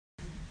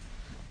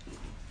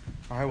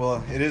All right,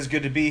 well, it is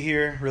good to be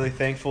here. Really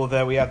thankful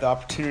that we have the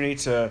opportunity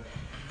to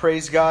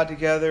praise God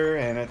together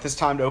and at this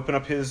time to open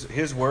up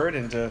His Word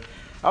and to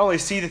not only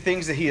see the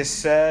things that He has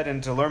said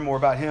and to learn more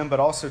about Him, but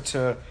also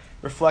to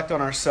reflect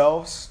on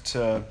ourselves,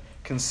 to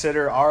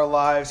consider our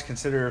lives,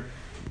 consider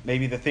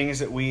maybe the things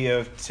that we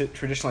have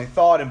traditionally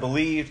thought and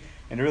believed,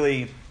 and to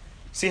really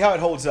see how it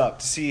holds up,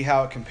 to see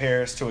how it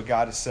compares to what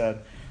God has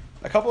said.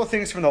 A couple of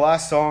things from the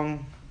last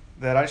song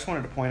that I just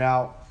wanted to point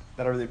out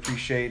that I really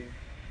appreciate.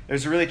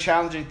 There's a really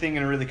challenging thing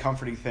and a really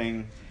comforting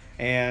thing,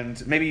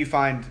 and maybe you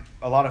find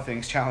a lot of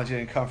things challenging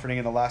and comforting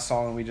in the last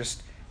song that we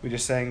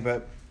just sang.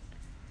 But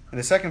in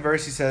the second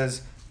verse, he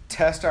says,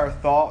 "Test our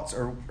thoughts,"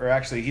 or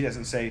actually, he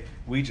doesn't say.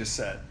 We just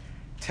said,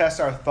 "Test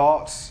our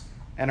thoughts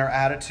and our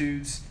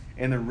attitudes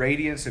in the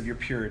radiance of your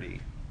purity."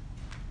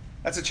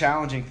 That's a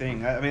challenging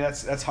thing. I mean,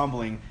 that's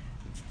humbling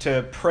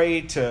to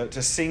pray,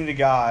 to sing to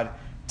God.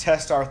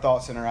 Test our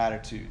thoughts and our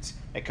attitudes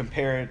and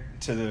compare it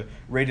to the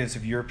radiance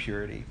of your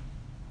purity.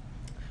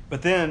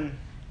 But then,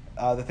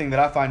 the thing that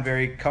I find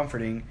very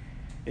comforting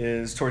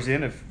is towards the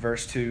end of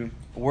verse 2,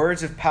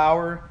 "Words of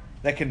power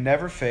that can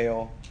never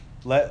fail,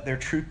 let their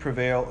truth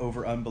prevail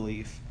over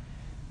unbelief."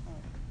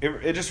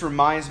 It just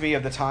reminds me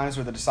of the times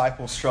where the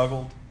disciples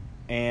struggled,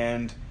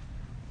 and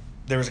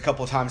there was a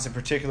couple of times in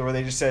particular where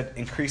they just said,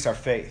 "Increase our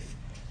faith."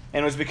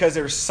 And it was because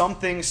there was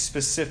something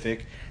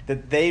specific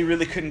that they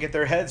really couldn't get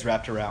their heads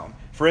wrapped around.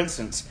 For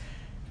instance,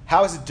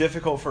 how is it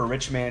difficult for a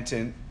rich man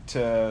to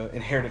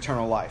inherit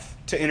eternal life,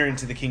 to enter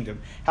into the kingdom?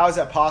 How is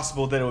that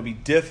possible that it would be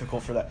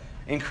difficult for that?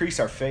 Increase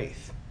our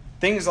faith.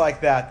 Things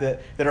like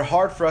that are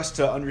hard for us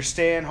to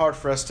understand, hard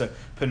for us to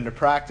put into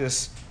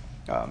practice.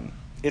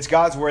 It's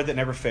God's word that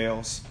never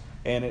fails,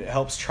 and it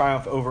helps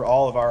triumph over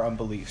all of our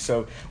unbelief.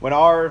 So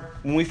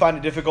when we find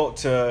it difficult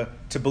to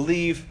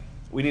believe,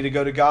 we need to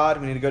go to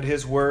God, we need to go to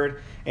His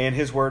word, and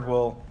His word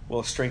will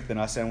strengthen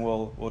us and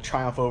will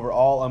triumph over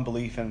all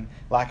unbelief and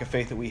lack of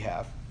faith that we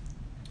have.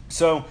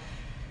 So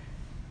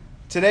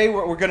today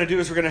what we're going to do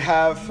is we're going to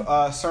have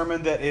a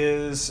sermon that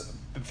is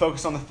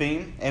focused on the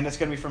theme, and it's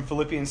going to be from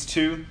Philippians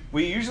 2.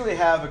 We usually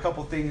have a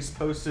couple things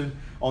posted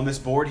on this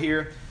board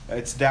here.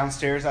 It's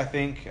downstairs, I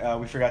think.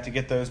 We forgot to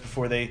get those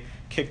before they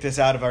kicked us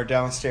out of our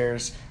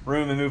downstairs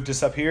room and moved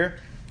us up here.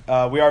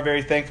 We are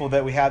very thankful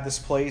that we have this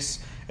place.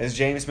 As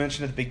James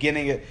mentioned at the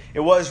beginning, it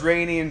was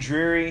rainy and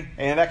dreary,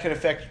 and that can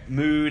affect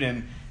mood,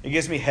 and it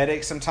gives me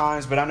headaches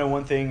sometimes. But I know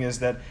one thing is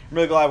that I'm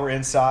really glad we're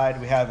inside.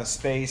 We have a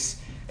space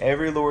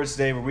every Lord's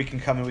Day where we can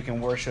come and we can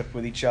worship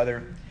with each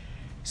other.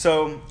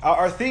 So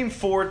our theme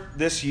for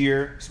this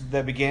year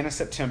that began in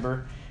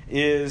September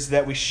is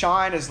that we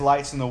shine as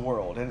lights in the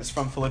world. And it's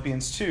from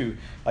Philippians 2,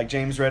 like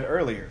James read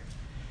earlier.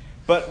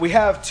 But we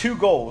have two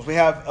goals. We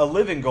have a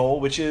living goal,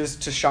 which is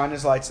to shine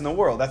as lights in the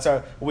world. That's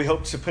what we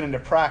hope to put into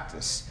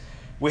practice.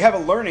 We have a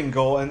learning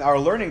goal, and our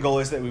learning goal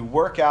is that we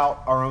work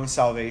out our own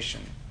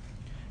salvation.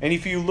 And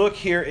if you look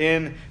here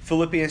in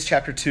Philippians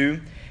chapter 2,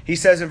 he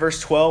says in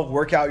verse 12,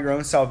 "Work out your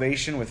own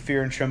salvation with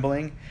fear and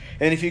trembling."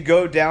 And if you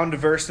go down to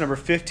verse number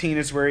 15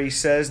 is where he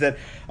says that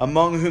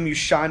among whom you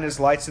shine as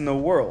lights in the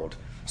world.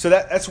 So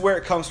that's where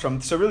it comes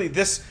from. So really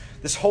this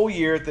whole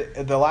year,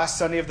 the last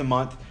Sunday of the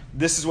month,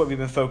 this is what we've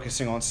been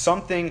focusing on.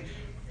 Something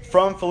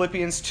from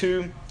Philippians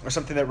 2 or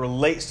something that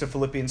relates to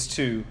Philippians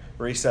 2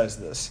 where he says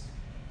this.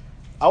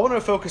 I want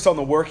to focus on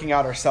the working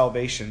out our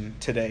salvation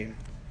today.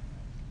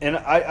 And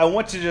I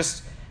want to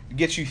just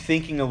get you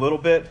thinking a little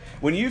bit.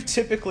 When you've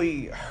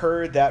typically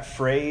heard that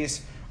phrase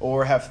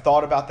or have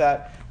thought about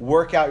that,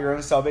 work out your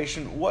own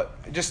salvation,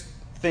 just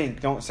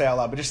think, don't say out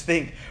loud, but just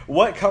think,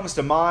 what comes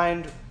to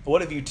mind?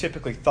 What have you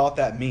typically thought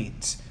that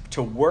means,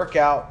 to work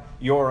out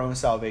your own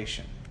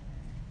salvation?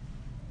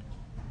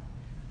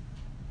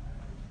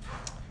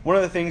 One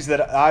of the things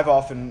that I've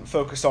often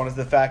focused on is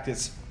the fact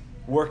it's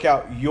work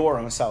out your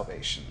own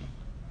salvation.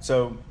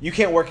 So you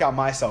can't work out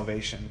my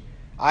salvation.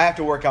 I have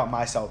to work out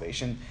my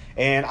salvation.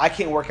 And I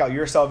can't work out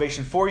your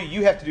salvation for you.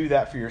 You have to do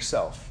that for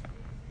yourself.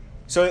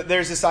 So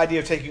there's this idea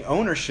of taking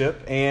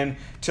ownership and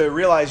to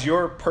realize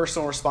your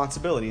personal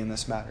responsibility in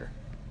this matter.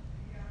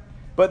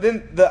 But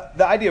then the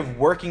idea of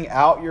working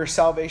out your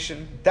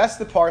salvation, that's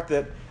the part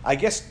that I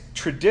guess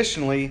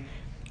traditionally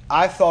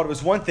I thought it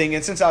was one thing.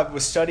 And since I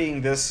was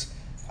studying this,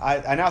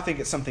 I now think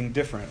it's something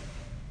different.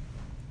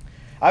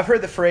 I've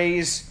heard the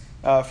phrase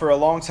for a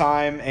long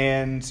time,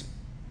 and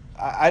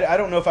I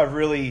don't know if I've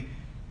really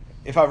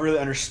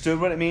understood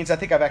what it means. I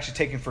think I've actually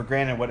taken for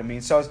granted what it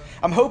means. So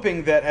I'm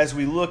hoping that as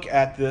we look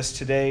at this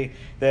today,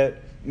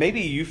 that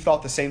maybe you've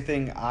thought the same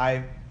thing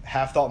I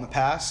have thought in the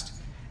past,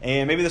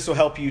 and maybe this will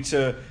help you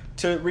to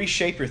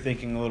reshape your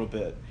thinking a little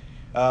bit.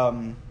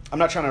 I'm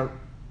not trying to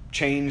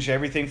change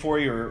everything for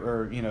you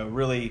or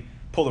really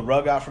pull the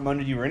rug out from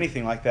under you or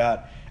anything like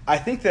that. I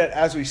think that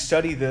as we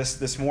study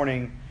this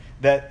morning,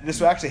 that this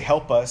will actually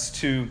help us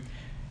to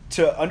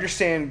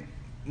understand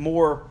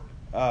more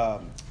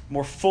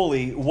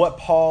fully what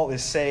Paul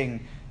is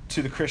saying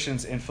to the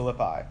Christians in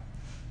Philippi.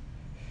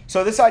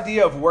 So this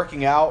idea of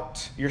working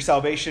out your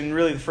salvation,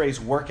 really the phrase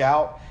work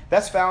out,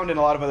 that's found in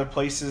a lot of other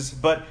places,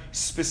 but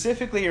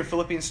specifically in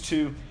Philippians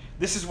 2,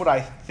 this is what I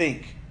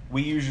think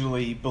we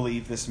usually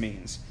believe this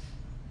means.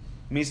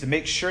 It means to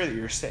make sure that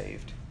you're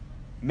saved.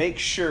 Make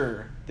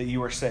sure that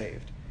you are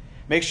saved.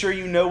 Make sure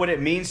you know what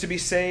it means to be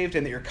saved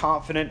and that you're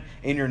confident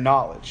in your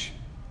knowledge.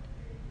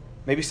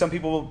 Maybe some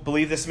people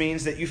believe this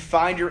means that you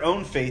find your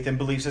own faith and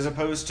beliefs as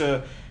opposed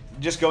to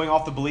just going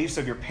off the beliefs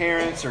of your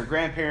parents or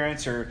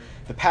grandparents or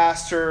the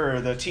pastor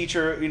or the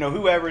teacher,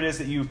 whoever it is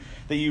that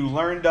you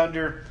learned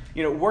under.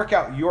 Work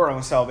out your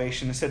own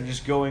salvation instead of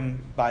just going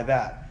by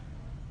that.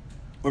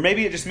 Or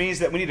maybe it just means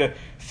that we need to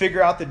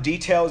figure out the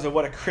details of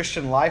what a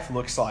Christian life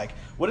looks like.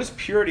 What does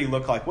purity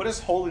look like? What does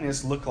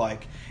holiness look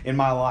like in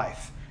my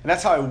life? And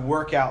that's how I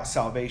work out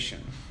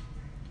salvation.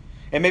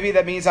 And maybe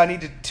that means I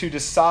need to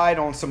decide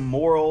on some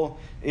moral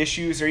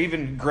issues or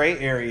even gray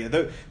area.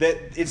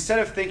 That instead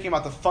of thinking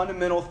about the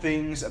fundamental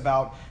things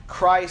about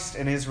Christ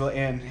and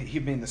He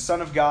being the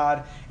Son of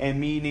God and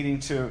me needing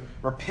to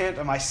repent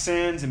of my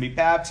sins and be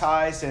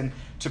baptized and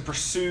to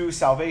pursue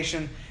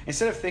salvation,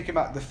 instead of thinking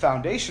about the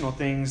foundational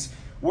things,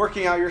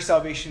 working out your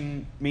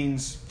salvation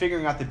means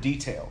figuring out the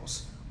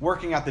details.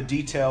 Working out the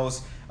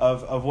details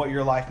of what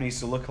your life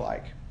needs to look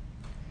like.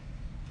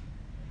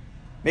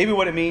 Maybe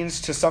what it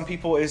means to some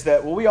people is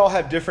that, we all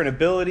have different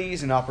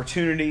abilities and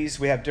opportunities.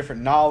 We have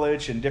different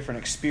knowledge and different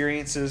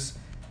experiences.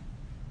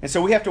 And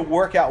so we have to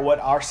work out what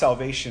our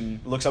salvation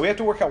looks like. We have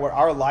to work out what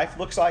our life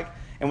looks like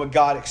and what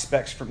God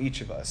expects from each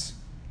of us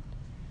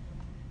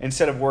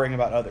instead of worrying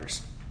about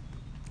others.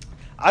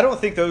 I don't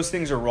think those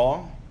things are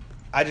wrong.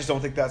 I just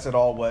don't think that's at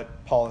all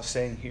what Paul is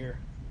saying here.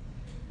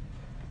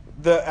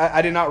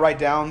 I did not write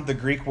down the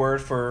Greek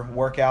word for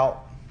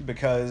workout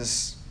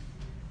because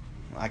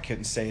I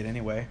couldn't say it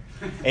anyway.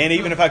 And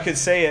even if I could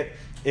say it,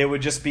 it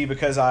would just be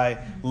because I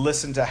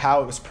listened to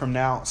how it was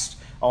pronounced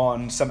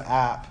on some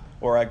app,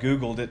 or I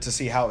Googled it to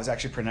see how it was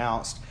actually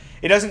pronounced.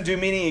 It doesn't do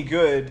me any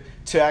good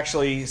to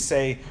actually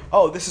say,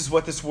 this is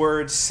what this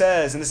word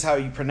says and this is how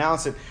you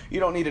pronounce it. You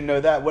don't need to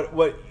know that.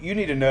 What you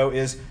need to know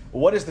is,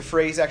 what does the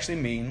phrase actually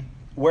mean?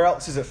 Where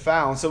else is it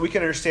found? So we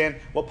can understand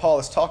what Paul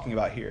is talking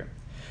about here.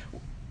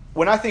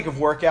 When I think of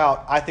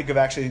workout, I think of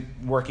actually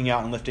working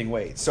out and lifting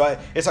weights. So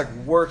it's like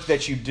work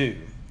that you do.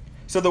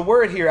 So the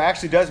word here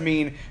actually does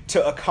mean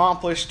to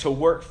accomplish, to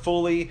work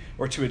fully,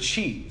 or to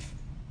achieve.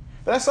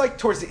 But that's like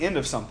towards the end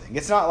of something.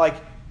 It's not like,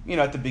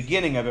 at the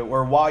beginning of it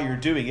or while you're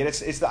doing it.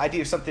 It's the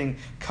idea of something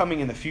coming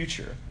in the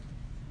future.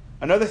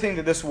 Another thing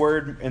that this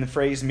word and the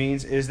phrase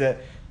means is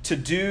that to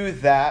do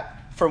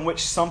that from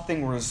which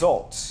something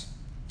results,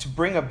 to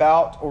bring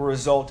about or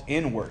result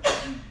in work.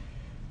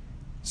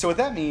 So what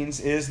that means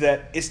is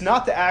that it's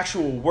not the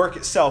actual work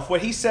itself.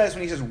 What he says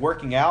when he says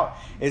working out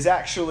is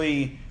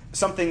actually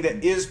something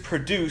that is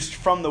produced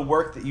from the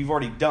work that you've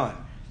already done.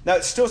 Now,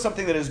 it's still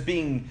something that is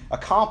being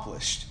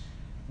accomplished,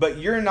 but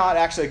you're not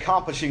actually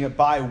accomplishing it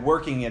by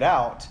working it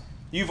out.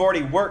 You've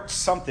already worked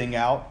something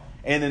out,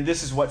 and then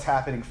this is what's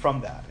happening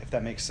from that, if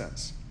that makes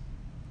sense.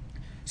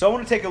 So I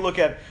want to take a look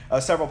at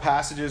several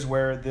passages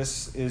where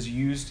this is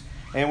used,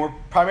 and we're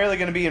primarily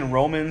going to be in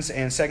Romans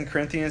and 2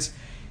 Corinthians.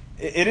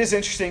 It is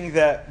interesting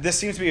that this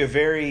seems to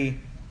be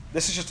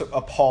this is just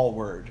a Paul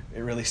word,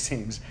 it really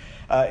seems.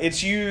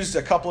 It's used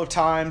a couple of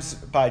times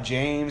by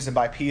James and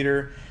by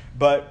Peter,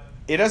 but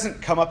it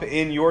doesn't come up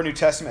in your New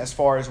Testament as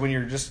far as when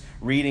you're just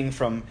reading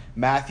from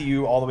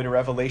Matthew all the way to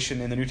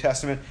Revelation in the New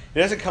Testament. It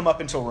doesn't come up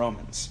until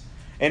Romans.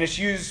 And it's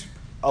used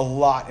a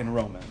lot in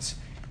Romans.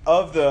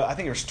 I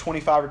think there's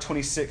 25 or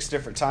 26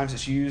 different times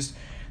it's used.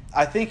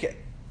 I think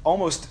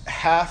almost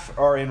half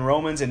are in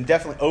Romans, and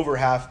definitely over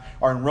half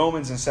are in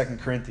Romans and 2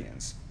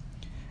 Corinthians.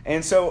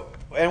 And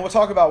we'll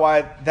talk about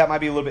why that might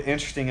be a little bit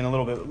interesting in a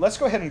little bit. Let's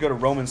go ahead and go to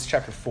Romans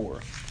chapter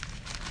 4.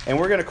 And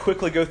we're going to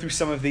quickly go through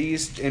some of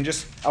these, and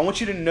I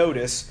want you to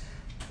notice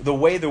the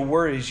way the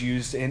word is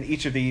used in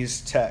each of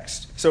these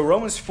texts. So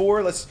Romans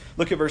 4, let's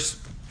look at verse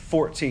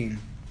 14.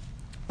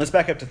 Let's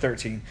back up to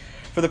 13.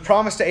 For the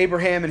promise to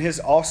Abraham and his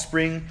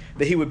offspring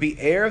that he would be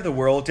heir of the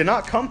world did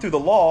not come through the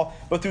law,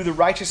 but through the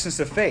righteousness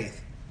of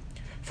faith.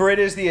 For it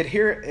is the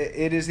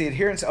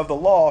adherents of the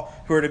law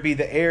who are to be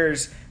the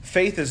heirs.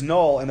 Faith is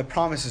null and the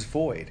promise is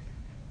void.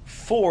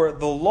 For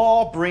the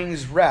law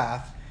brings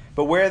wrath,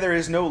 but where there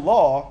is no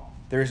law,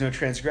 there is no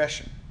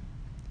transgression.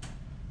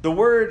 The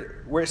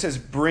word where it says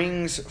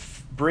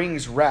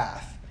brings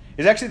wrath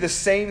is actually the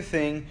same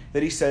thing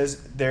that he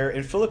says there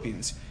in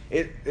Philippians.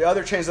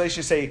 Other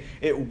translations say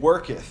it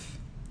worketh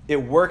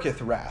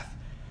wrath.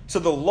 So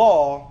the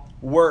law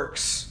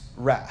works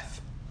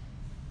wrath.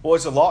 Well,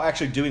 is the law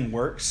actually doing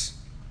works?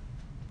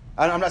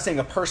 I'm not saying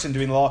a person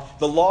doing the law.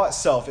 The law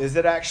itself, is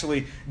it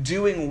actually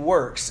doing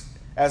works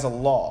as a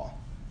law?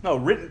 No,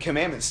 written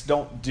commandments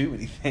don't do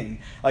anything.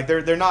 Like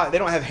they don't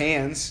have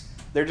hands.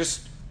 They're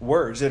just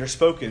words that are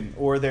spoken,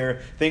 or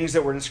they're things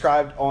that were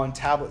inscribed on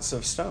tablets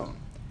of stone.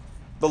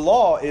 The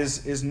law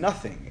is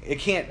nothing. It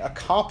can't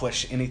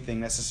accomplish anything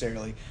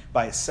necessarily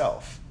by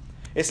itself.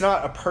 It's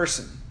not a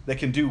person that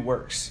can do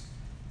works.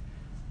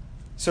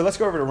 So let's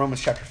go over to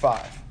Romans chapter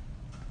 5.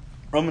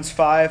 Romans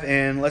 5,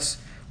 and let's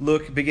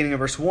look beginning of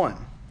verse 1.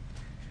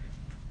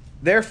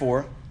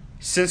 Therefore,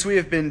 Since we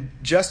have been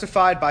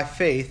justified by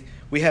faith,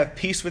 we have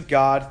peace with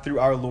God through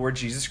our Lord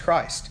Jesus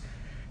Christ.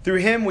 Through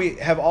him we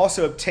have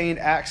also obtained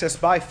access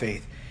by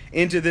faith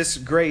into this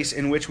grace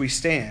in which we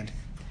stand.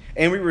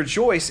 And we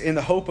rejoice in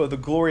the hope of the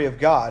glory of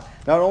God.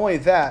 Not only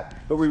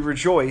that, but we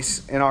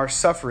rejoice in our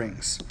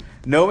sufferings,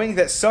 knowing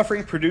that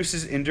suffering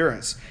produces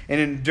endurance, and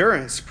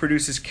endurance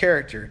produces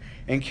character,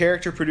 and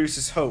character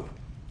produces hope.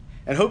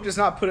 And hope does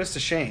not put us to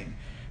shame,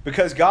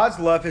 because God's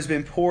love has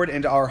been poured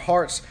into our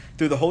hearts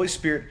through the Holy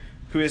Spirit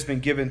who has been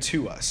given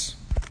to us.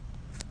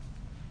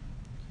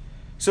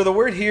 So the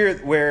word here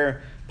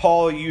where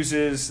Paul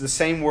uses the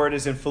same word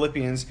as in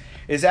Philippians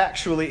is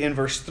actually in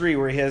verse 3,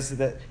 where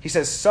he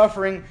says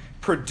suffering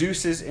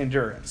produces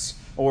endurance,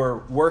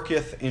 or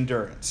worketh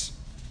endurance.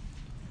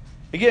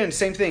 Again,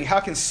 same thing. How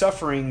can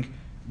suffering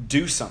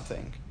do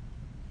something?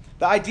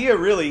 The idea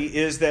really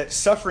is that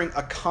suffering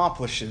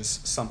accomplishes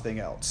something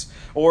else.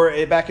 Or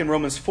back in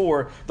Romans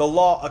 4, the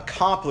law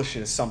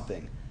accomplishes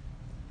something.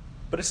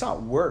 But it's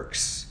not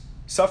works.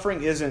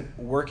 Suffering isn't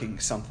working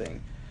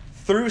something.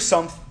 Through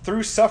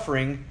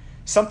suffering,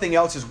 something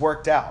else is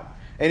worked out.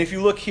 And if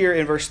you look here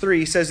in verse 3,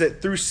 he says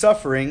that through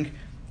suffering,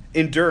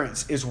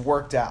 endurance is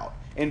worked out.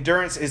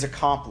 Endurance is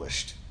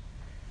accomplished.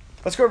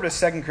 Let's go over to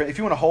 2 Corinthians. If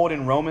you want to hold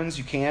in Romans,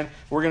 you can.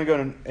 We're going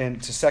to go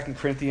into 2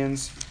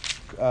 Corinthians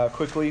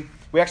quickly.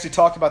 We actually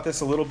talked about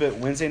this a little bit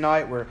Wednesday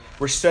night.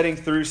 We're studying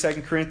through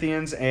 2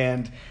 Corinthians,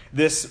 and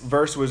this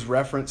verse was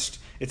referenced.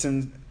 It's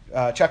in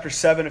chapter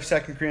 7 of 2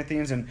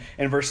 Corinthians and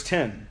verse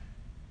 10.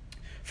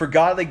 For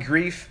godly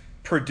grief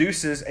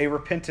produces a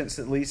repentance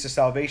that leads to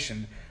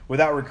salvation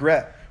without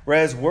regret,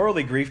 whereas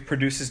worldly grief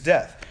produces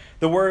death.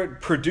 The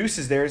word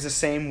produces there is the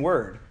same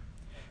word.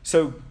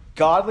 So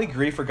godly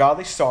grief or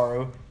godly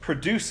sorrow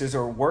produces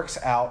or works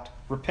out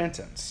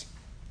repentance.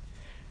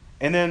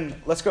 And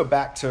then let's go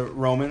back to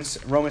Romans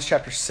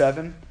chapter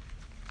 7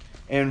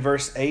 and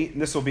verse 8.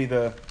 And this will be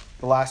the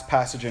last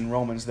passage in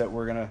Romans that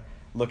we're going to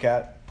look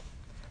at.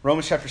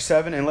 Romans chapter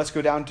 7, and let's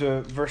go down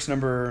to verse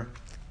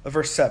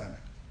 7.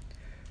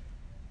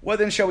 What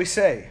then shall we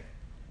say?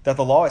 That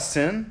the law is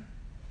sin?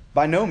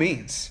 By no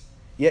means.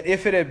 Yet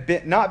if it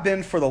had not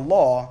been for the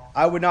law,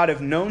 I would not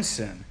have known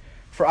sin.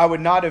 For I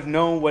would not have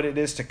known what it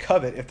is to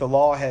covet if the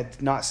law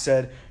had not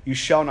said, you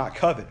shall not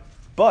covet.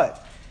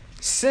 But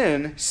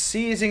sin,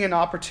 seizing an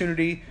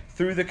opportunity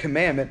through the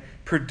commandment,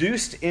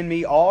 produced in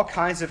me all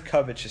kinds of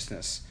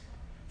covetousness.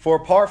 For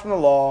apart from the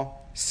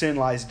law, sin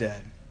lies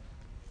dead.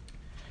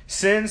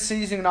 Sin,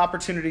 seizing an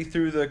opportunity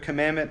through the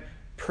commandment,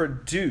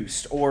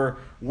 produced or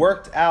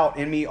worked out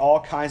in me all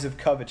kinds of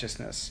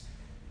covetousness.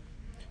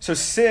 So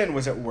sin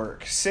was at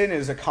work. Sin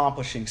is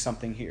accomplishing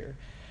something here.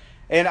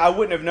 And I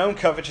wouldn't have known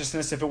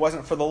covetousness if it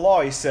wasn't for the law,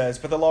 he says.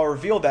 But the law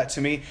revealed that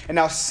to me. And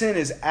now sin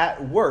is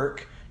at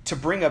work to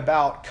bring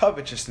about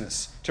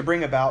covetousness, to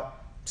bring about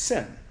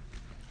sin.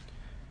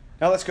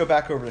 Now let's go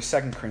back over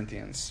to 2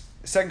 Corinthians.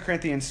 2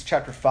 Corinthians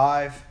chapter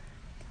 5,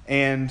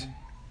 and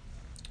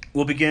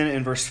we'll begin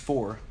in verse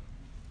 4.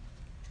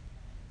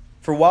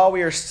 For while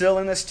we are still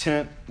in this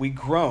tent, we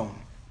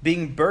groan,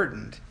 being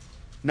burdened,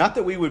 not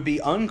that we would be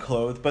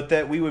unclothed, but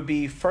that we would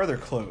be further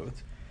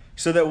clothed,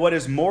 so that what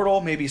is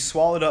mortal may be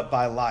swallowed up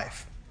by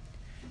life.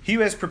 He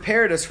who has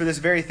prepared us for this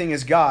very thing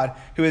is God,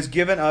 who has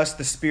given us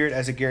the Spirit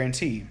as a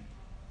guarantee.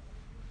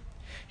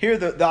 Here,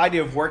 the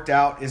idea of worked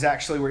out is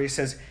actually where he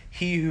says,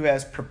 he who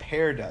has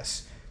prepared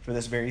us for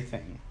this very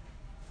thing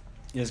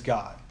is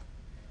God.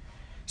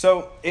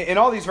 So in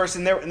all these verses,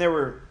 and there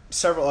were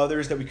several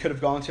others that we could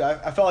have gone to,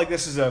 I felt like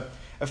this is a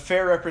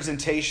fair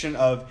representation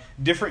of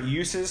different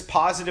uses,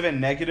 positive and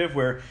negative,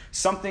 where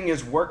something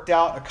is worked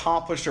out,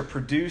 accomplished, or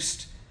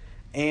produced.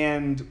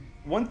 And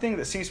one thing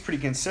that seems pretty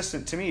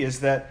consistent to me is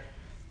that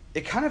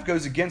it kind of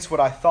goes against what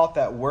I thought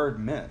that word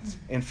meant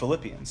in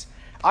Philippians.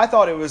 I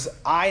thought it was,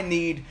 I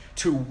need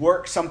to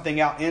work something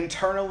out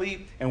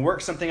internally and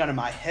work something out in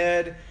my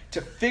head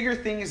to figure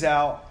things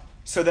out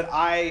so that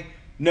I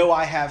know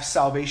I have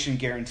salvation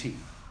guaranteed.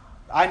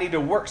 I need to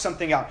work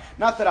something out.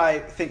 Not that I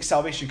think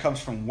salvation comes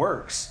from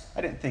works.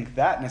 I didn't think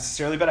that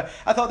necessarily, but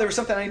I thought there was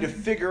something I need to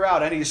figure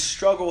out. I need to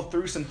struggle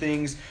through some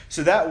things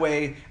so that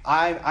way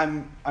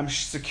I'm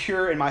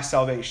secure in my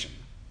salvation.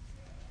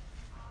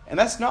 And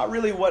that's not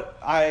really what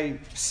I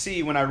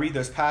see when I read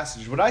those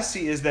passages. What I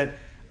see is that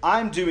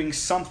I'm doing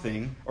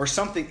something, or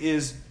something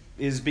is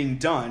being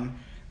done,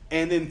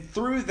 and then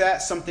through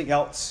that something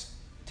else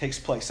takes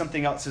place.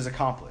 Something else is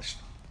accomplished.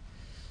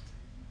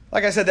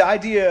 Like I said, the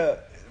idea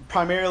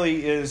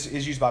primarily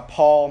is used by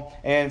Paul,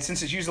 and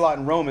since it's used a lot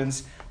in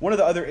Romans, one of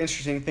the other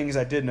interesting things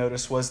I did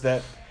notice was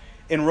that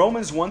in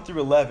Romans 1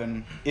 through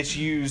 11, it's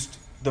used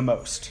the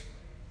most.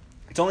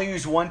 It's only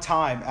used one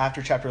time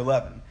after chapter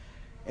 11.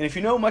 And if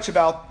you know much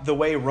about the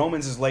way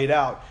Romans is laid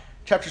out,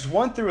 chapters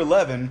 1 through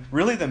 11,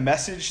 really the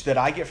message that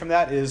I get from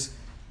that is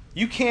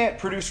you can't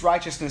produce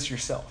righteousness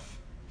yourself.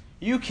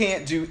 You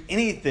can't do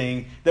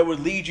anything that would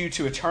lead you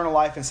to eternal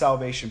life and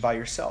salvation by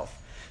yourself.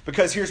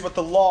 Because here's what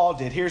the law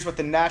did, here's what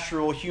the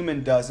natural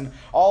human does, and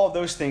all of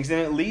those things. And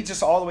it leads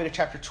us all the way to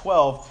chapter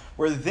 12,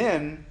 where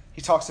then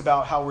he talks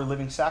about how we're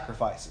living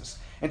sacrifices.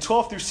 And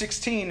 12 through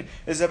 16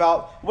 is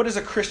about what is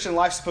a Christian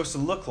life supposed to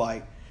look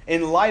like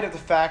in light of the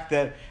fact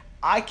that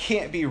I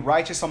can't be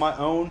righteous on my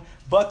own,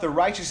 but the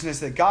righteousness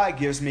that God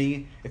gives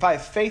me, if I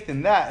have faith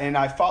in that and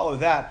I follow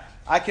that,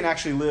 I can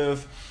actually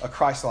live a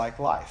Christ-like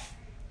life.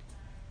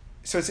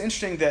 So it's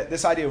interesting that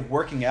this idea of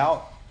working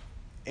out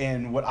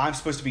and what I'm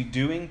supposed to be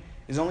doing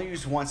is only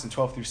used once in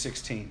 12 through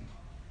 16.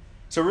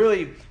 So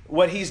really,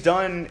 what he's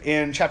done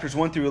in chapters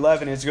 1 through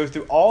 11 is go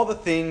through all the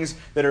things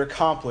that are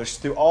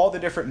accomplished through all the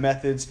different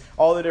methods,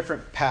 all the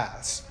different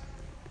paths,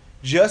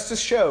 just to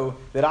show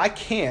that I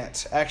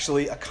can't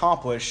actually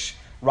accomplish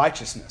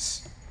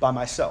righteousness by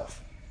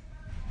myself.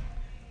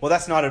 Well,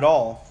 that's not at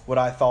all what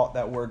I thought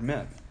that word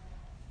meant.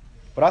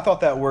 What I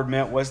thought that word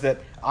meant was that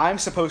I'm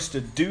supposed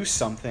to do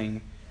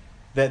something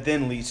that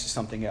then leads to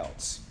something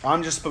else.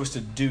 I'm just supposed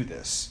to do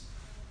this.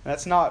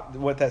 That's not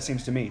what that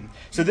seems to mean.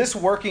 So this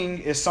working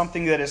is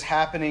something that is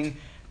happening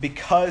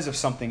because of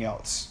something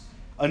else.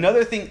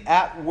 Another thing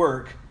at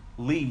work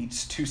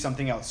leads to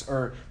something else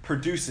or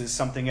produces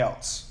something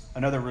else,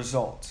 another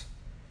result.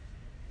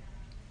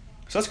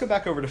 So let's go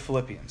back over to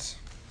Philippians.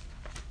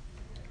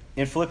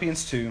 In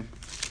Philippians 2,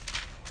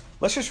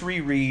 let's just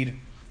reread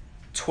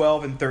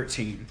 12 and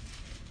 13.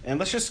 And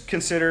let's just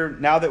consider,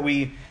 now that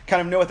we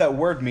kind of know what that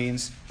word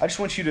means, I just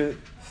want you to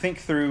think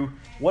through,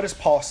 what is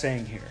Paul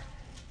saying here?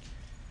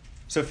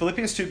 So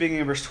Philippians 2, beginning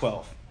in verse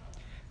 12.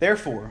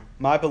 Therefore,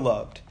 my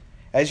beloved,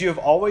 as you have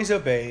always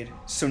obeyed,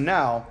 so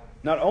now,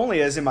 not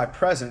only as in my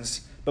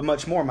presence, but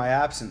much more in my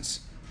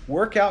absence,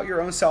 work out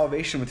your own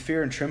salvation with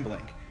fear and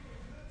trembling.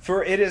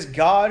 For it is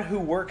God who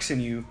works in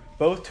you,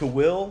 both to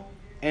will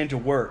and to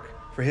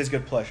work for his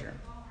good pleasure.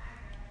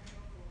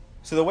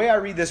 So the way I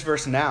read this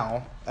verse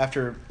now,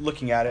 after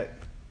looking at it,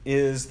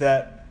 is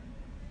that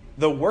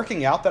the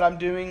working out that I'm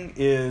doing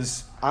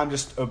is I'm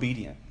just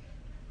obedient.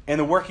 And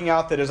the working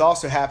out that is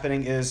also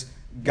happening is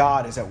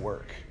God is at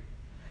work.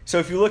 So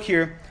if you look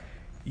here,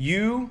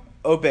 you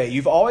obey.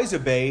 You've always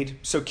obeyed,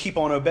 so keep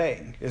on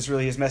obeying, is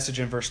really his message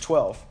in verse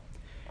 12.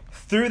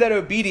 Through that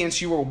obedience,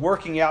 you are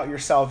working out your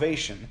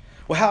salvation.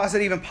 Well, how is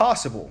that even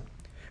possible?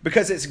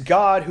 Because it's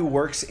God who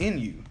works in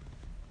you,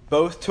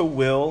 both to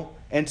will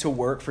and to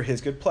work for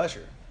his good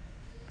pleasure.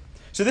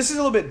 So this is a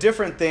little bit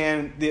different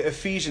than the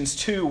Ephesians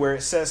 2, where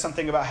it says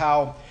something about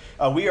how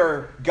we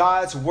are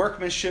God's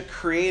workmanship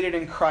created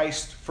in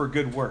Christ for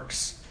good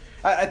works.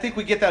 I think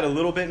we get that a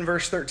little bit in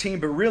verse 13,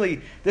 but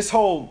really this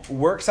whole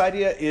works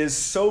idea is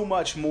so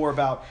much more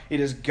about it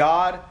is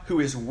God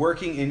who is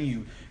working in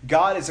you.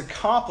 God is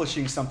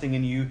accomplishing something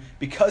in you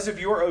because of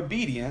your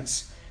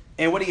obedience,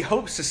 and what he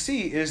hopes to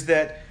see is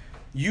that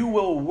you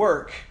will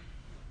work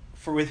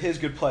for his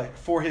good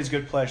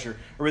pleasure,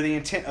 or with the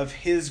intent of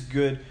his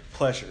good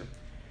pleasure.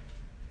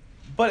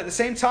 But at the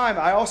same time,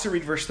 I also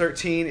read verse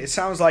 13. It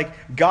sounds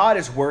like God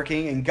is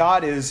working, and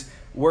God is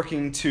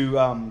working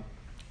to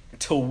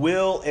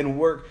will and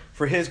work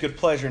for his good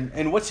pleasure.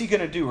 And what's he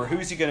going to do, or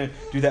who's he going to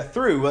do that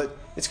through? Well,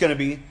 it's going to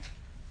be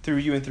through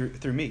you and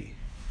through me.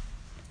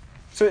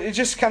 So it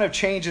just kind of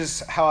changes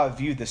how I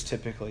view this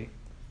typically.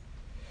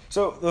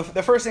 So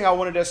the first thing I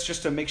wanted us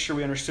just to make sure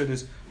we understood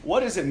is,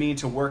 what does it mean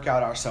to work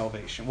out our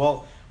salvation?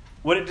 Well,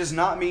 what it does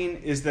not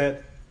mean is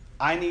that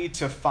I need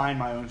to find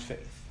my own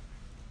faith.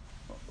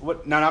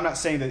 Now, I'm not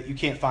saying that you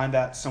can't find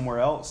that somewhere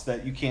else,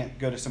 that you can't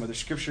go to some other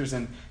scriptures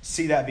and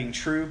see that being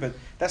true, but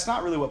that's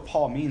not really what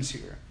Paul means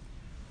here.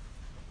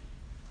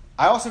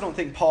 I also don't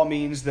think Paul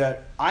means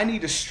that I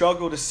need to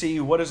struggle to see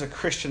what does a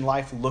Christian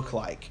life look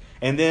like.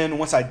 And then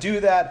once I do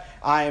that,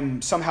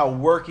 I'm somehow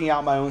working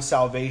out my own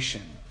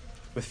salvation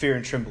with fear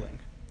and trembling.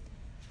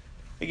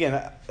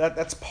 Again,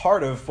 that's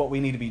part of what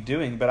we need to be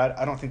doing, but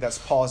I don't think that's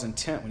Paul's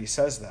intent when he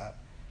says that.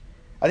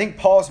 I think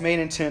Paul's main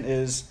intent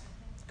is,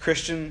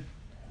 Christian,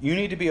 you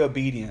need to be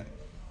obedient.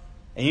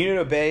 And you need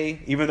to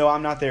obey even though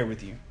I'm not there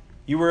with you.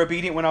 You were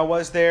obedient when I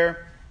was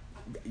there.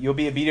 You'll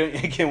be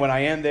obedient again when I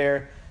am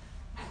there.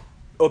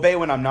 Obey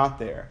when I'm not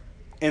there.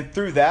 And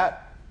through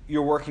that,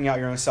 you're working out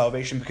your own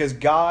salvation because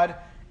God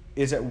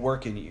is at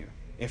work in you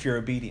if you're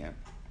obedient.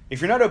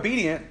 If you're not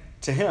obedient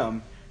to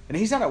him, then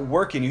he's not at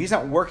work in you. He's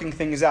not working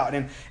things out.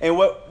 And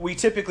what we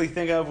typically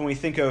think of when we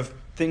think of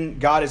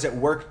God is at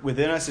work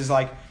within us is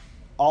like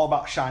all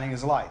about shining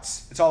his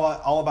lights. It's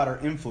all about our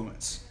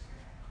influence.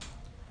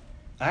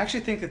 I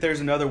actually think that there's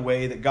another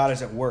way that God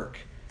is at work.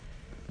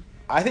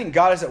 I think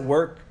God is at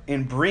work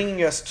in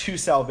bringing us to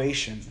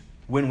salvation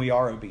when we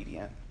are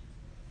obedient.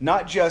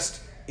 Not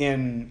just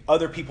in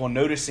other people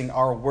noticing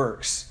our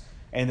works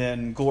and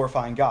then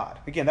glorifying God.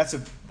 Again, that's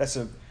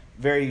a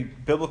very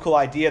biblical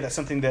idea. That's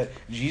something that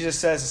Jesus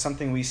says, is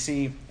something we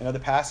see in other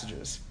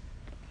passages.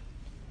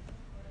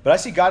 But I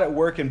see God at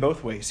work in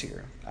both ways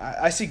here.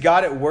 I see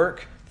God at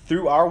work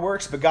through our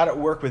works, but God at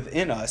work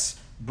within us,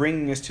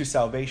 bringing us to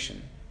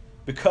salvation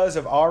because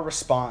of our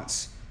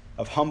response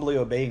of humbly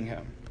obeying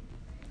him.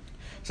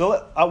 So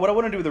what I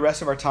want to do with the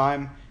rest of our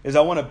time is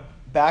I want to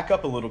back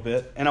up a little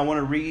bit, and I want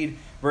to read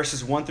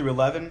verses 1 through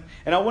 11,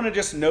 and I want to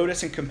just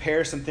notice and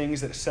compare some things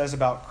that it says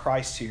about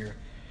Christ here.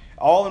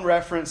 all in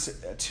reference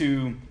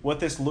to what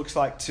this looks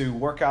like to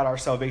work out our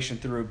salvation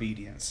through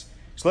obedience.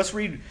 So let's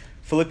read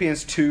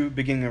Philippians 2,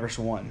 beginning in verse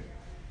 1.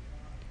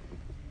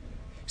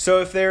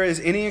 So if there is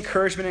any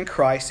encouragement in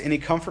Christ, any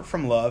comfort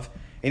from love,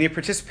 any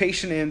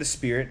participation in the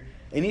Spirit,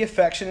 any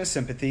affection and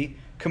sympathy,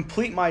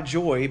 complete my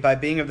joy by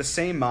being of the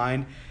same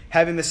mind,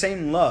 having the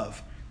same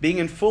love, being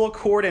in full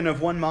accord and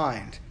of one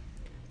mind.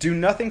 Do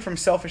nothing from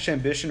selfish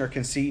ambition or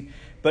conceit,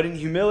 but in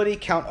humility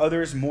count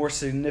others more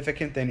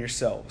significant than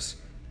yourselves.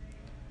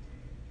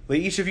 Let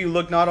each of you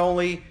look not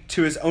only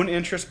to his own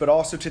interest, but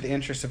also to the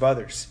interest of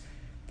others.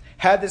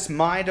 Have this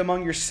mind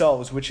among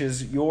yourselves, which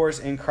is yours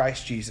in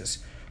Christ Jesus,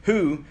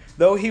 who,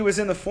 though he was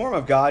in the form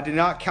of God, did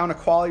not count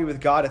equality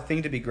with God a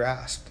thing to be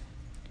grasped,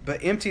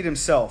 but emptied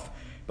himself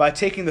by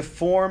taking the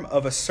form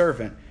of a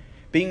servant,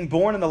 being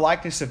born in the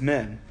likeness of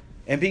men,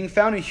 and being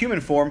found in human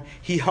form,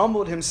 he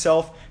humbled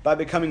himself by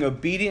becoming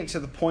obedient to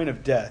the point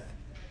of death,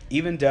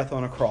 even death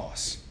on a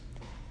cross.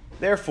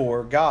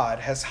 Therefore, God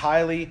has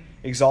highly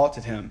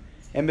exalted him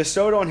and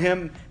bestowed on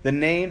him the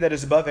name that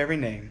is above every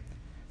name,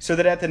 so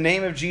that at the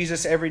name of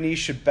Jesus every knee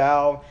should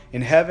bow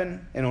in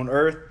heaven and on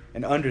earth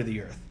and under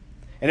the earth,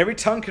 and every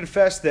tongue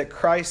confess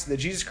that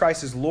Jesus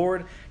Christ is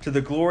Lord, to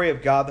the glory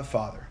of God the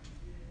Father.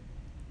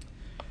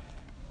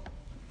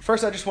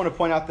 First, I just want to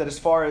point out that as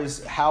far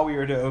as how we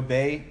are to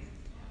obey,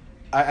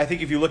 I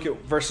think if you look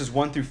at verses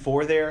 1 through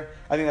 4 there,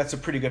 I think that's a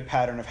pretty good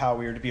pattern of how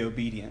we are to be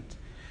obedient.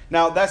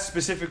 Now, that's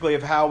specifically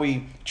of how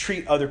we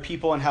treat other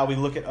people and how we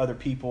look at other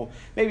people.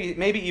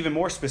 Maybe even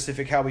more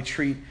specific, how we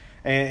treat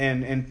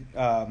and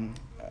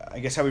I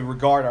guess how we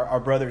regard our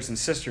brothers and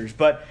sisters.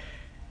 But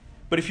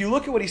if you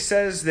look at what he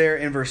says there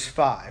in verse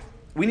 5,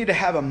 we need to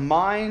have a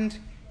mind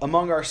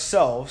among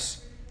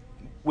ourselves,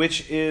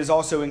 which is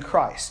also in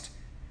Christ.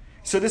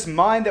 So this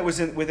mind that was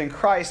within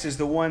Christ is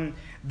the one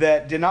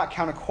that did not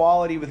count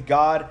equality with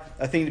God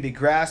a thing to be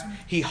grasped.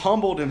 He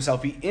humbled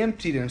himself. He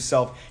emptied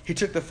himself. He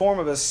took the form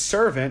of a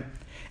servant,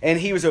 and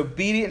he was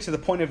obedient to the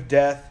point of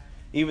death,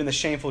 even the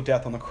shameful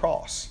death on the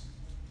cross.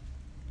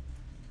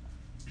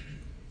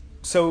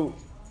 So,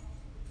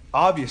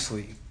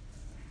 obviously,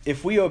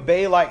 if we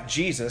obey like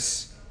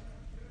Jesus,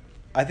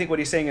 I think what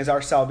he's saying is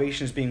our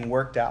salvation is being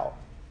worked out.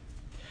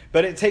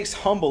 But it takes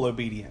humble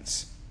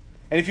obedience.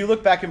 And if you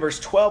look back in verse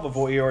 12 of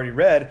what we already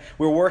read,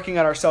 we're working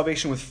on our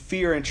salvation with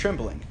fear and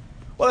trembling.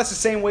 Well, that's the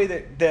same way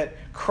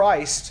that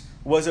Christ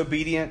was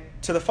obedient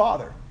to the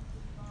Father.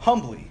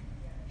 Humbly.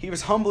 He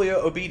was humbly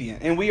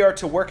obedient. And we are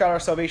to work out our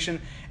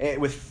salvation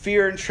with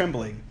fear and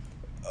trembling,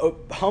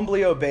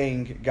 humbly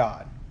obeying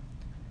God.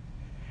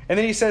 And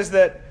then he says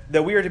that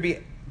we are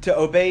to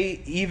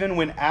obey even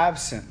when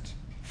absent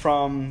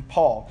from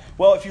Paul.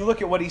 Well, if you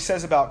look at what he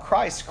says about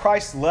Christ,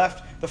 Christ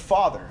left the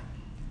Father.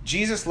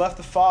 Jesus left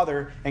the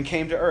Father and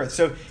came to earth.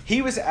 So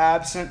he was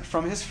absent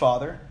from his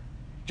Father,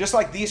 just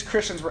like these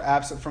Christians were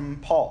absent from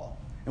Paul.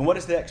 And what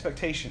is the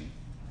expectation?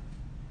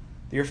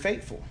 That you're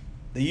faithful.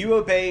 That you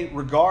obey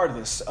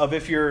regardless of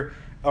if you're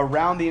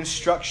around the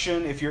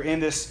instruction, if you're in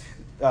this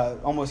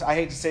almost, I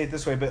hate to say it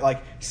this way, but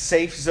like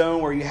safe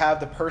zone where you have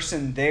the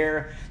person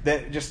there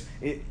that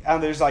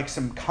there's like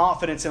some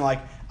confidence in like,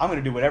 I'm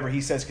going to do whatever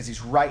he says because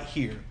he's right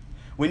here.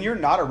 When you're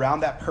not around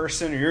that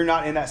person or you're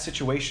not in that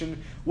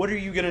situation, what are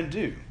you going to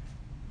do?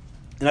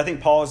 And I think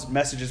Paul's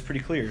message is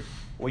pretty clear.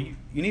 Well, you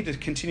need to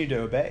continue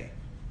to obey.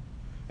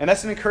 And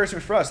that's an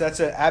encouragement for us. That's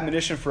an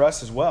admonition for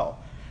us as well.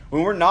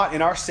 When we're not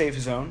in our safe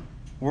zone,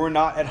 when we're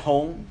not at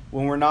home,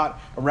 when we're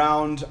not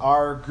around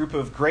our group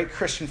of great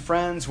Christian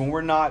friends, when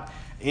we're not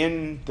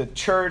in the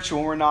church,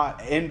 when we're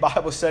not in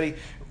Bible study,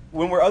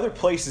 when we're other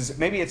places,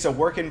 maybe it's a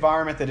work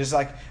environment that is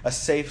like a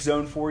safe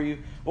zone for you.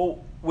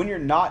 Well, when you're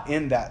not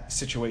in that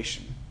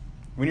situation,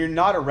 when you're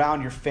not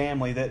around your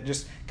family that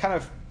just kind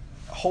of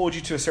holds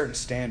you to a certain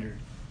standard,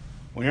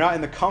 when you're not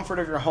in the comfort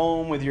of your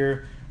home with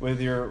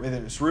whether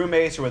it's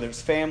roommates or whether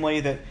it's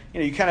family that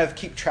you kind of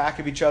keep track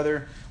of each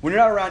other, when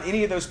you're not around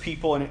any of those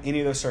people in any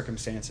of those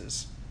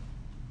circumstances,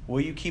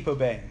 will you keep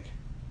obeying?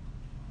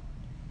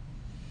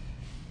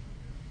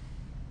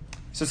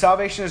 So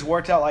salvation is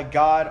worked out like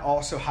God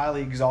also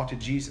highly exalted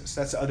Jesus.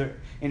 That's the other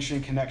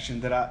interesting connection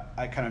that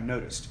I kind of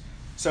noticed.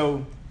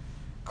 So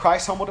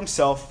Christ humbled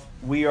himself.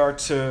 We are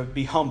to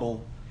be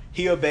humble.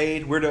 He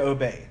obeyed. We're to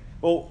obey.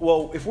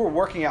 Well, if we're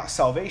working out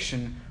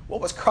salvation, what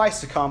was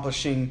Christ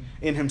accomplishing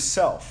in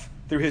himself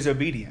through his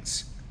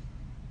obedience?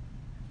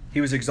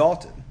 He was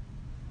exalted.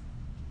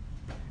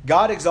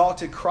 God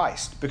exalted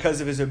Christ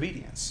because of his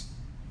obedience.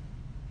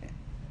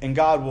 And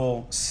God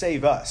will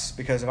save us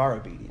because of our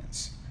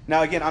obedience.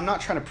 Now, again, I'm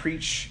not trying to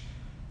preach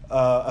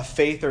a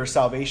faith or a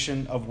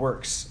salvation of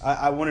works.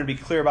 I wanted to be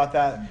clear about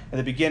that at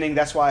the beginning.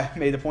 That's why I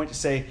made the point to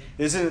say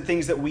this isn't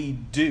things that we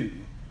do.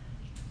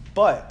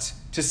 But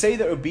to say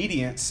that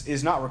obedience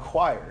is not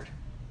required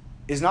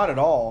is not at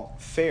all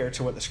fair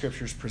to what the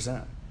Scriptures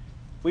present.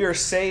 We are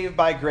saved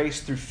by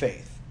grace through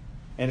faith,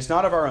 and it's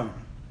not of our own.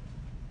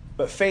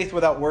 But faith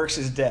without works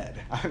is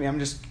dead. I mean, I'm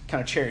just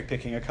kind of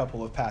cherry-picking a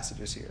couple of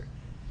passages here.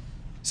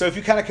 So if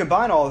you kind of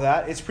combine all of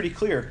that, it's pretty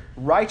clear.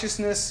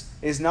 Righteousness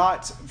is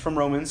not, from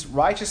Romans,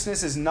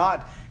 righteousness is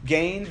not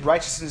gained,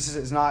 righteousness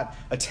is not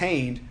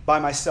attained by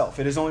myself.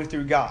 It is only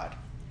through God.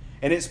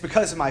 And it's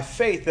because of my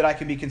faith that I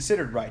can be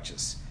considered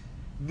righteous.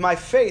 My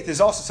faith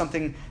is also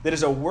something that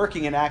is a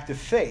working and active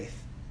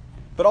faith.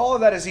 But all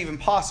of that is even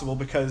possible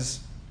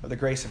because of the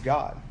grace of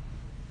God.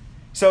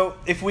 So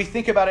if we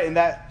think about it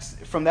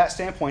from that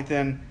standpoint,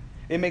 then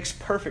it makes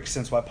perfect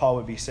sense why Paul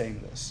would be saying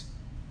this.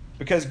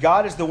 Because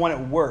God is the one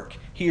at work.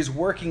 He is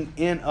working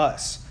in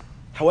us.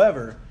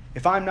 However,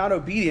 if I'm not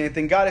obedient,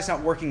 then God is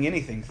not working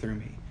anything through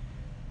me.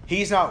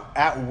 He's not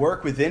at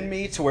work within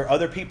me to where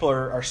other people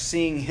are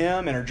seeing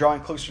him and are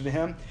drawing closer to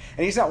him.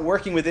 And he's not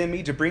working within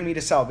me to bring me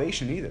to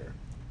salvation either.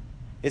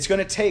 It's going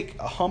to take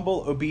a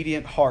humble,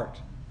 obedient heart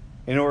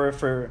in order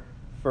for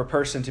a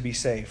person to be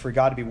saved, for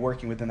God to be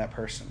working within that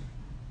person.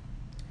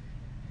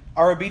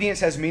 Our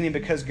obedience has meaning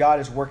because God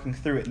is working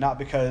through it, not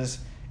because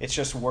it's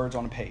just words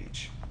on a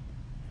page.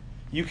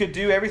 You could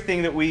do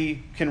everything that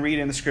we can read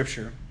in the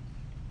Scripture,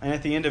 and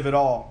at the end of it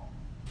all,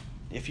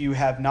 if you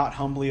have not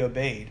humbly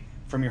obeyed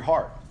from your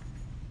heart,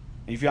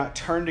 and if you have not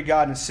turned to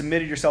God and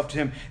submitted yourself to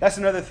him, that's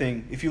another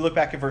thing. If you look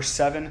back at verse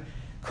 7,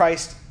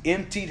 Christ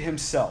emptied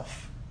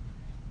himself.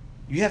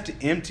 You have to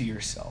empty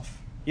yourself.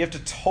 You have to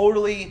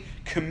totally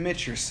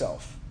commit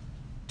yourself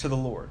to the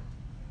Lord.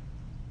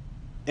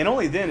 And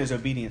only then is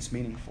obedience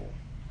meaningful.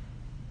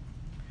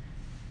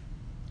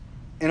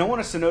 And I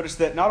want us to notice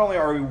that not only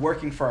are we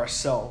working for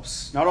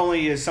ourselves, not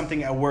only is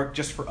something at work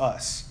just for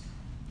us,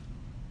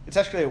 it's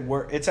actually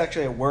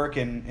at work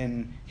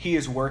and he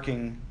is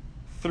working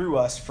through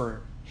us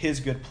for his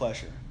good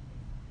pleasure.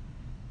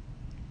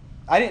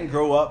 I didn't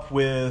grow up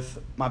with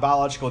my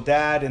biological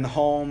dad in the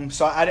home,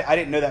 so I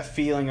didn't know that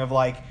feeling of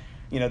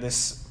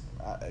this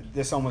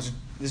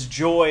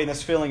joy and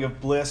this feeling of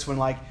bliss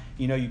when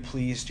you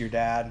pleased your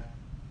dad.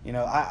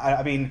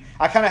 I mean,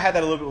 I kind of had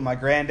that a little bit with my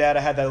granddad.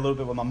 I had that a little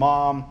bit with my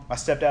mom, my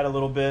stepdad a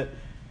little bit.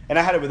 And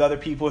I had it with other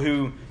people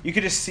who you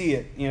could just see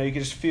it. You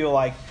could just feel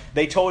like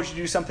they told you to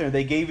do something or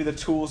they gave you the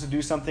tools to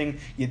do something.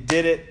 You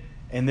did it.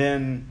 And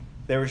then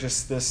there was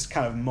just this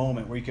kind of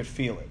moment where you could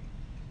feel it.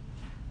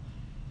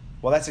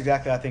 Well, that's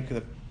exactly, I think,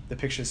 the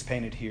picture that's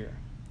painted here.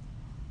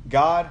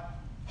 God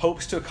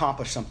hopes to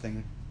accomplish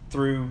something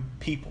through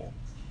people.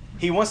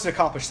 He wants to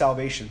accomplish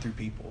salvation through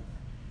people.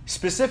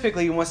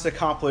 Specifically, he wants to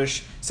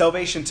accomplish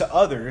salvation to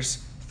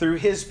others through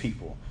his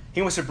people.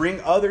 He wants to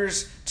bring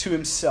others to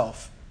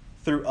himself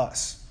through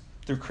us,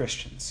 through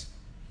Christians.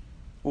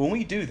 When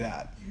we do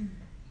that,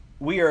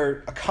 we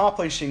are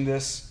accomplishing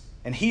this,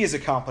 and he is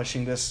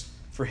accomplishing this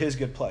for his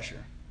good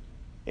pleasure.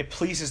 It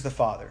pleases the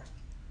Father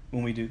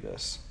when we do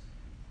this.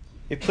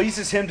 It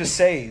pleases him to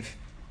save.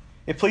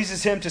 It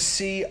pleases him to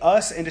see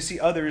us and to see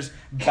others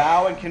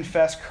bow and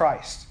confess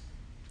Christ.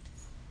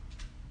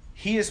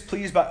 He is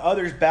pleased by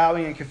others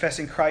bowing and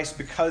confessing Christ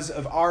because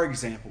of our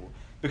example,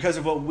 because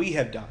of what we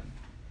have done.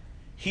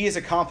 He is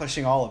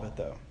accomplishing all of it,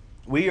 though.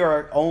 We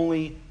are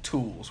only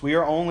tools. We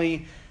are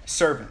only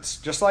servants.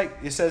 Just like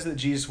it says that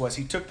Jesus was.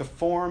 He took the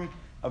form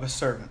of a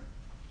servant.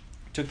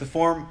 He took the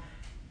form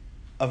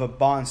of a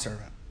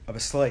bondservant, of a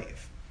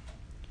slave.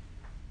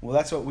 Well,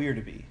 that's what we are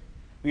to be.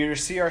 We are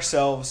to see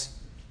ourselves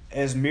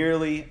as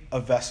merely a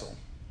vessel,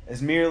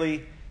 as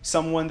merely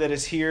someone that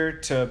is here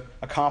to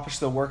accomplish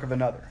the work of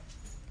another.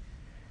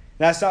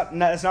 That's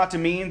not to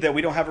mean that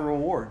we don't have a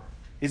reward.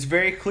 It's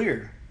very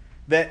clear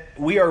that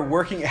we are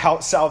working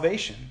out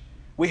salvation.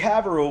 We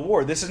have a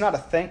reward. This is not a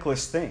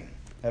thankless thing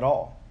at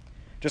all,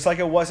 just like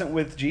it wasn't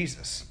with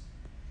Jesus.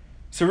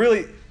 So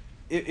really,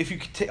 if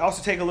you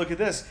also take a look at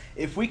this,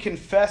 if we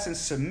confess and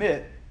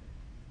submit,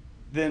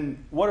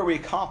 then what are we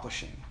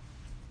accomplishing?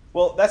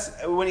 Well, that's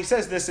when he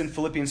says this in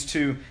Philippians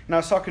 2, and I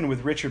was talking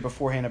with Richard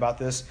beforehand about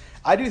this,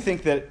 I do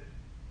think that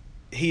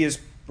he is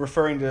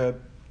referring to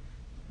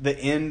the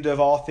end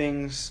of all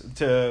things,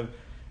 to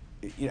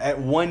at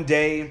one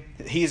day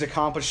he's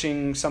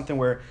accomplishing something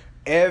where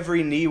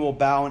every knee will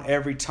bow and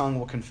every tongue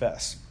will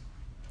confess.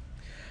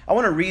 I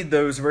want to read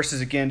those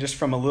verses again just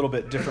from a little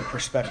bit different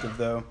perspective,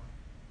 though.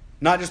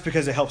 Not just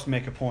because it helps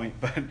make a point,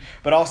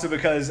 but also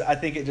because I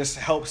think it just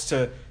helps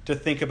to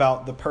think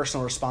about the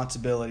personal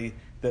responsibility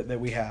that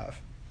we have.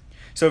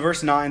 So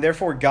verse 9,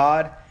 therefore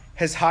God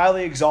has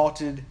highly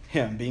exalted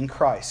him, being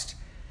Christ,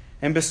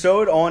 and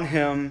bestowed on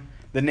him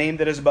the name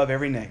that is above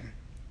every name,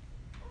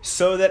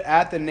 so that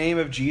at the name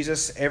of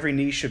Jesus every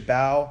knee should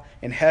bow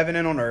in heaven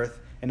and on earth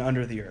and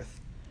under the earth.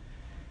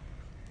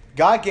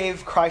 God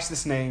gave Christ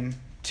this name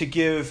to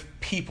give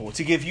people,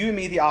 to give you and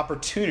me the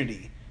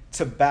opportunity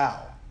to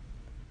bow,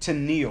 to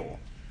kneel,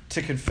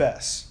 to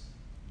confess.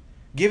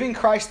 Giving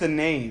Christ the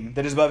name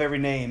that is above every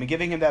name and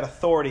giving him that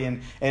authority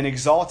and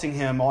exalting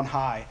him on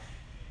high,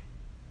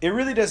 it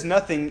really does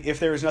nothing if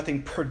there is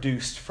nothing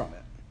produced from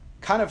it.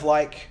 Kind of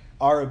like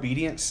our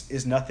obedience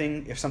is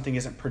nothing if something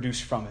isn't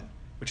produced from it,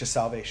 which is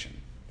salvation.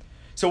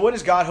 So what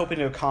is God hoping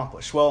to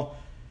accomplish? Well,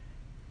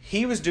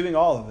 he was doing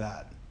all of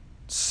that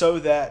so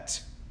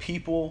that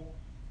people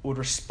would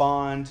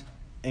respond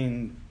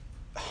and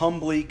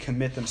humbly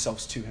commit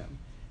themselves to him.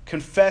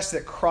 confess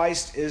that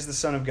Christ is the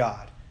Son of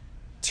God,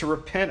 to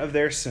repent of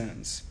their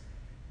sins,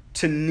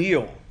 to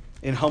kneel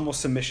in humble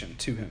submission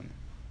to him.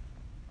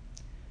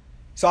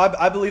 So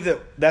I believe that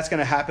that's going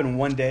to happen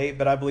one day,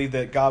 but I believe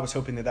that God was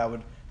hoping that that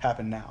would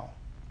happen now.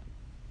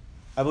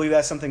 I believe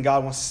that's something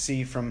God wants to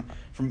see from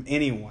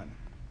anyone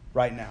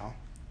right now.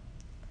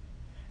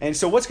 And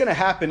so what's going to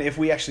happen if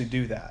we actually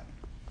do that?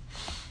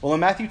 Well, in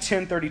Matthew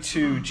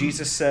 10:32,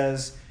 Jesus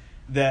says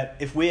that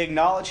if we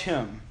acknowledge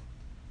him,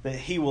 that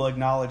he will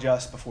acknowledge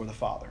us before the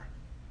Father.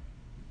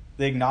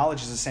 The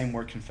acknowledge is the same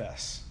word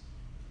confess.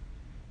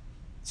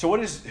 So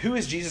who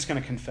is Jesus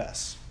going to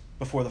confess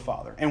before the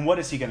Father? And what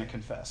is he going to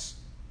confess?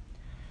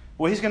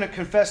 Well, he's going to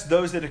confess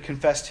those that have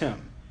confessed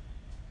him.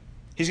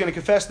 He's going to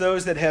confess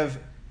those that have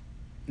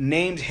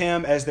named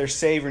him as their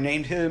Savior,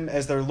 named him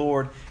as their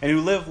Lord, and who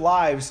live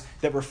lives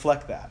that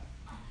reflect that.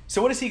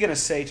 So what is he going to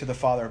say to the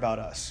Father about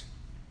us?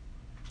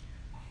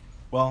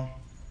 Well,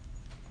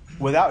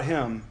 without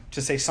him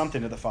to say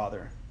something to the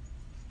Father,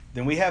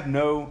 then we have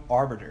no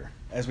arbiter,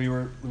 as we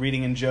were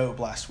reading in Job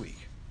last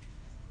week.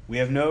 We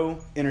have no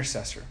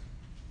intercessor.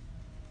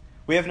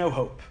 We have no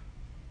hope.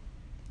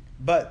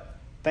 But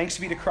thanks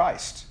be to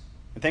Christ,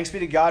 and thanks be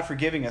to God for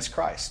giving us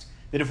Christ,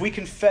 that if we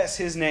confess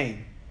his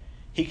name,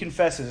 he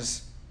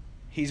confesses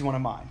he's one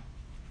of mine.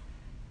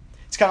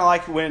 It's kind of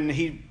like when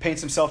he paints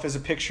himself as a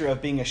picture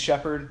of being a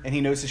shepherd and he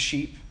knows his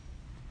sheep.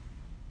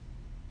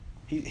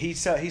 He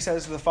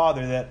says to the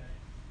Father that,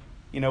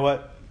 you know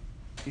what,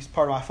 he's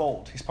part of my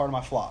fold. He's part of my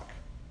flock.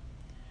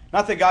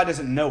 Not that God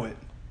doesn't know it,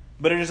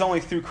 but it is only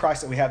through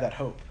Christ that we have that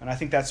hope. And I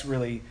think that's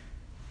really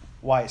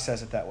why it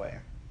says it that way.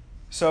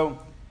 So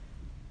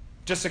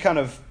just to kind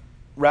of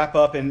wrap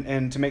up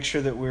and to make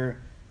sure that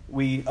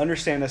we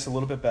understand this a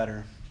little bit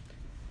better,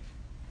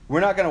 we're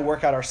not going to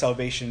work out our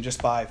salvation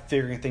just by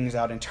figuring things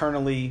out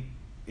internally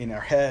in our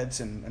heads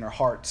and in our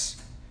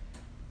hearts.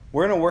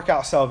 We're going to work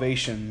out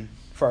salvation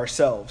for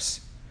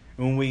ourselves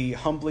when we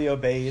humbly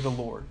obey the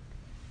Lord,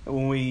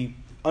 when we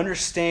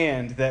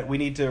understand that we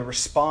need to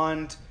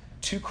respond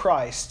to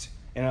Christ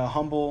in a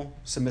humble,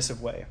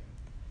 submissive way.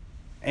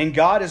 And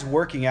God is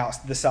working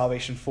out the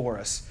salvation for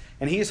us.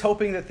 And he is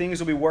hoping that things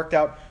will be worked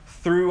out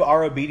through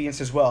our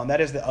obedience as well, and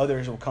that is that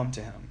others will come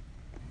to him.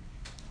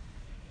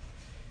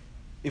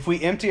 If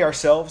we empty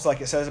ourselves, like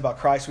it says about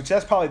Christ, which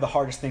that's probably the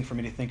hardest thing for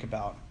me to think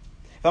about.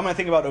 If I'm going to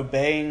think about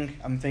obeying,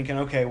 I'm thinking,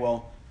 okay,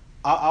 well,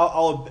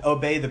 I'll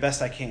obey the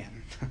best I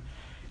can.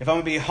 If I'm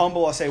going to be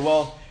humble, I'll say,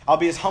 well, I'll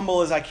be as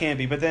humble as I can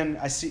be. But then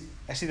I see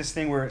this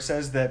thing where it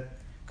says that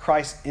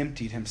Christ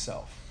emptied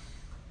himself.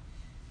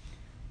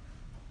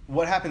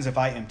 What happens if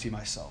I empty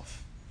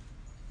myself?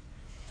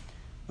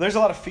 There's a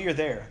lot of fear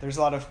there. There's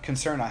a lot of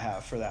concern I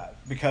have for that.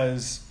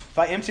 Because if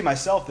I empty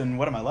myself, then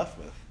what am I left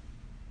with?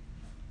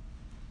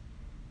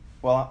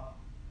 Well,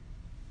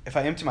 if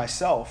I empty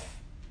myself,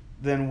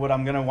 then what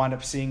I'm going to wind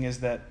up seeing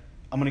is that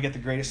I'm going to get the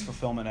greatest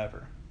fulfillment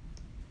ever.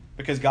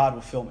 Because God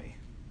will fill me.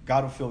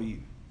 God will fill you.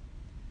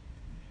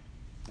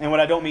 And what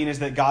I don't mean is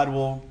that God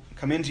will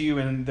come into you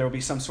and there will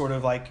be some sort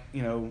of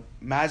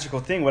magical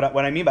thing.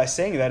 What I mean by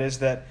saying that is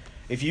that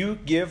if you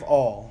give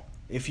all,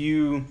 if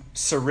you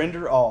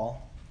surrender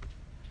all,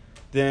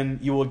 then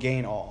you will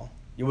gain all.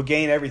 You will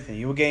gain everything.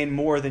 You will gain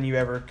more than you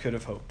ever could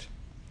have hoped.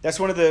 That's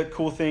one of the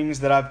cool things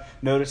that I've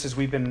noticed as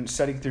we've been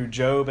studying through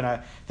Job, and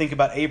I think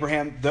about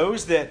Abraham.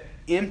 Those that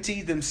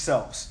empty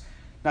themselves,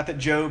 not that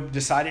Job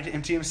decided to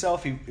empty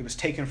himself, it was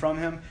taken from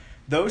him.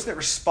 Those that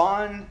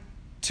respond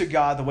to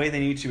God the way they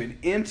need to and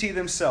empty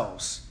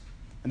themselves,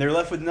 and they're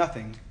left with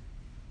nothing,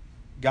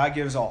 God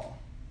gives all.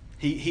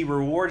 He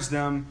rewards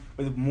them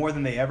with more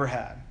than they ever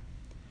had.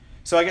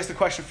 So I guess the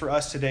question for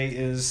us today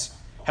is,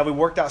 have we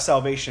worked out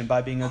salvation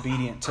by being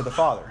obedient to the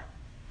Father?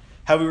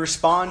 Have we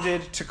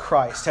responded to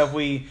Christ? Have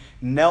we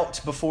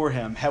knelt before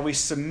him? Have we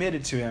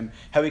submitted to him?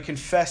 Have we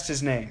confessed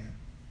his name?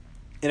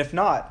 And if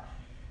not,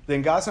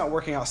 then God's not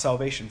working out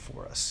salvation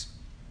for us.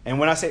 And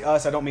when I say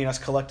us, I don't mean us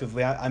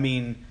collectively. I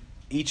mean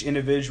each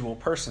individual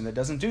person that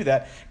doesn't do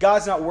that.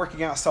 God's not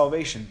working out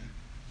salvation.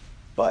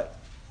 But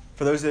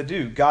for those that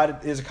do,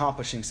 God is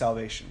accomplishing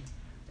salvation.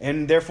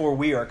 And therefore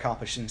we are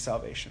accomplishing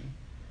salvation.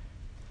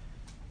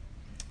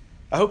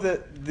 I hope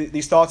that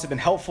these thoughts have been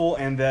helpful,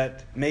 and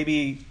that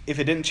maybe if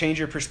it didn't change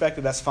your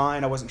perspective, that's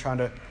fine. I wasn't trying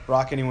to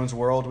rock anyone's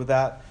world with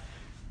that.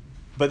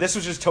 But this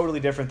was just totally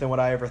different than what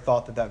I ever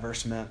thought that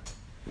verse meant.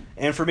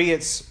 And for me,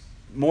 it's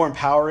more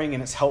empowering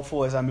and it's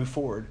helpful as I move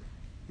forward,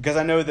 because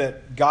I know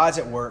that God's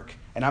at work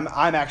and I'm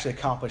actually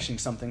accomplishing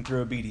something through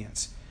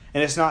obedience.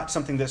 And it's not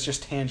something that's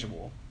just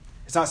tangible.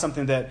 It's not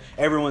something that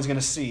everyone's going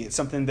to see. It's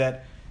something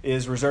that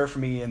is reserved for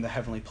me in the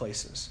heavenly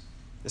places.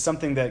 It's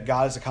something that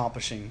God is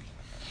accomplishing.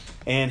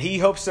 And he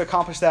hopes to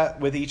accomplish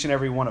that with each and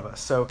every one of us.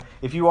 So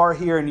if you are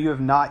here and you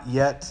have not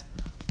yet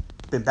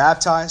been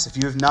baptized, if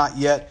you have not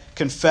yet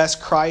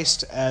confessed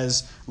Christ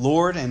as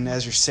Lord and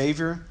as your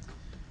Savior,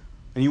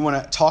 and you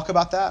want to talk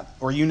about that,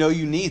 or you know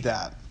you need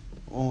that,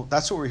 well,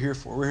 that's what we're here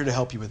for. We're here to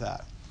help you with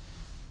that.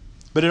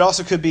 But it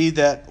also could be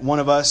that one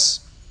of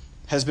us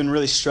has been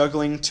really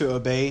struggling to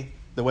obey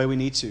the way we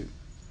need to.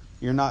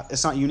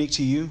 It's not unique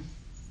to you.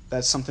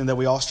 That's something that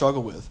we all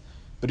struggle with.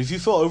 But if you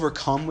feel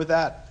overcome with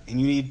that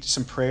and you need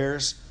some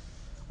prayers,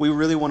 we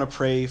really want to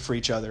pray for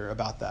each other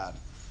about that,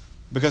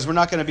 because we're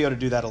not going to be able to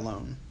do that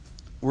alone.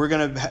 We're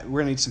going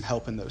to need some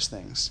help in those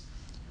things.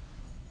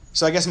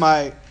 So I guess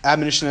my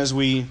admonition as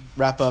we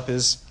wrap up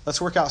is,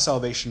 let's work out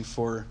salvation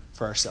for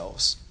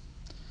ourselves.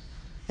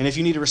 And if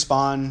you need to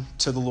respond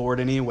to the Lord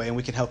in any way, and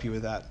we can help you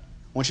with that,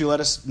 why don't you let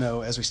us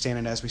know as we stand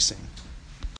and as we sing.